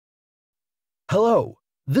Hello,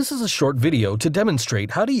 this is a short video to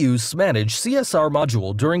demonstrate how to use SMANAG CSR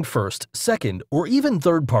module during first, second, or even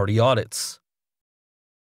third-party audits.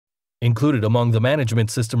 Included among the management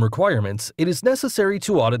system requirements, it is necessary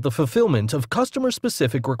to audit the fulfillment of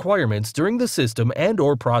customer-specific requirements during the system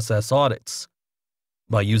and/or process audits.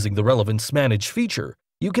 By using the relevant SMANAG feature,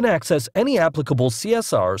 you can access any applicable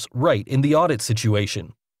CSRs right in the audit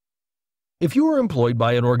situation. If you are employed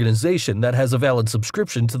by an organization that has a valid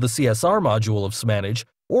subscription to the CSR module of SMANAG,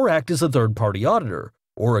 or act as a third-party auditor,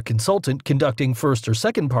 or a consultant conducting first or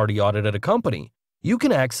second-party audit at a company, you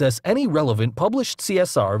can access any relevant published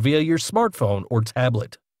CSR via your smartphone or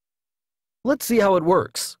tablet. Let's see how it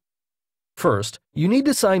works. First, you need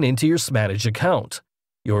to sign into your SMANAG account.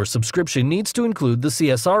 Your subscription needs to include the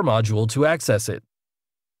CSR module to access it.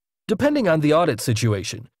 Depending on the audit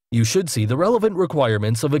situation, you should see the relevant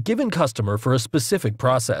requirements of a given customer for a specific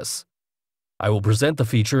process. I will present the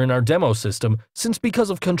feature in our demo system since because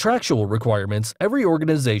of contractual requirements, every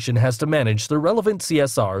organization has to manage the relevant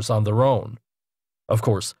CSRs on their own. Of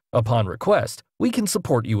course, upon request, we can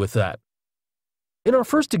support you with that. In our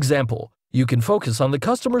first example, you can focus on the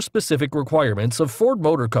customer-specific requirements of Ford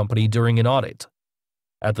Motor Company during an audit.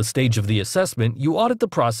 At the stage of the assessment, you audit the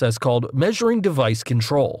process called Measuring Device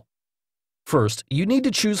Control. First, you need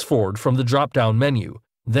to choose Ford from the drop-down menu,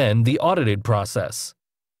 then the audited process.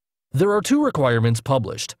 There are two requirements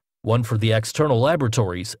published, one for the external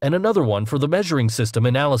laboratories and another one for the measuring system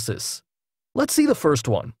analysis. Let's see the first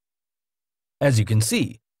one. As you can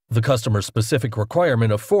see, the customer-specific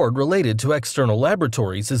requirement of Ford related to external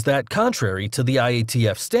laboratories is that, contrary to the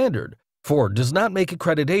IATF standard, Ford does not make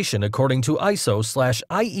accreditation according to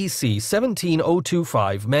ISO/IEC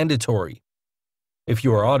 17025 mandatory. If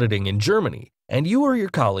you are auditing in Germany and you or your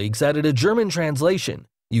colleagues added a German translation,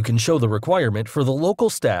 you can show the requirement for the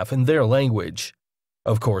local staff in their language.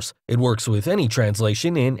 Of course, it works with any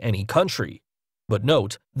translation in any country. But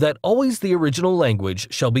note that always the original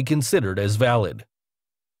language shall be considered as valid.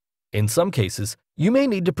 In some cases, you may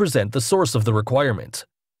need to present the source of the requirement.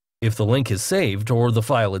 If the link is saved or the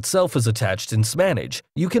file itself is attached in SMANAG,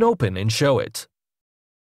 you can open and show it.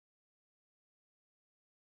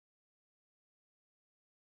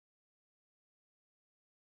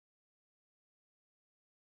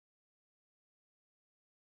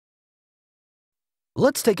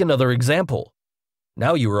 Let's take another example.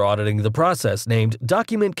 Now you are auditing the process named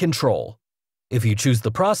Document Control. If you choose the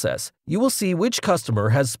process, you will see which customer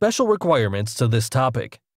has special requirements to this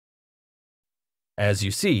topic. As you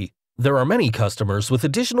see, there are many customers with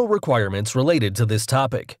additional requirements related to this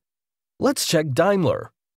topic. Let's check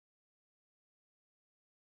Daimler.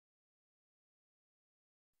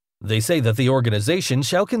 They say that the organization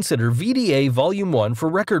shall consider VDA Volume 1 for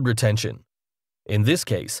record retention. In this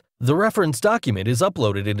case, the reference document is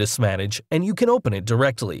uploaded into SMANAG and you can open it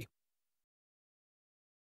directly.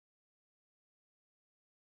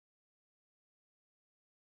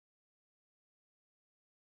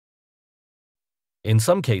 In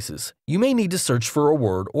some cases, you may need to search for a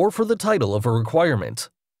word or for the title of a requirement.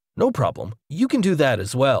 No problem, you can do that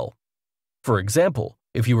as well. For example,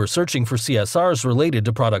 if you are searching for CSRs related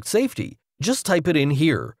to product safety, just type it in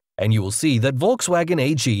here, and you will see that Volkswagen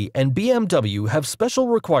AG and BMW have special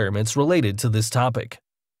requirements related to this topic.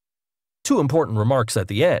 Two important remarks at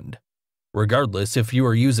the end. Regardless if you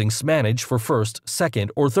are using SMANAG for first,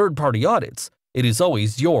 second, or third-party audits, it is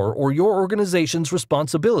always your or your organization's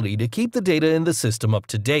responsibility to keep the data in the system up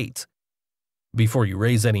to date. Before you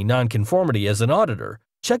raise any nonconformity as an auditor,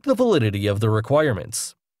 check the validity of the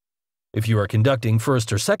requirements. If you are conducting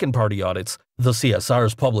first or second-party audits, the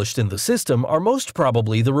CSRs published in the system are most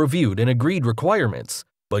probably the reviewed and agreed requirements,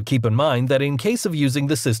 but keep in mind that in case of using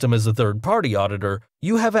the system as a third-party auditor,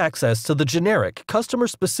 you have access to the generic,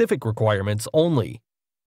 customer-specific requirements only.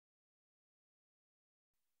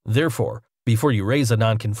 Therefore, before you raise a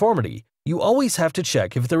nonconformity, you always have to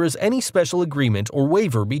check if there is any special agreement or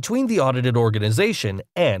waiver between the audited organization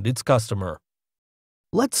and its customer.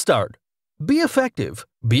 Let's start. Be effective,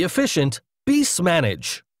 be efficient, be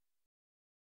SMANAG.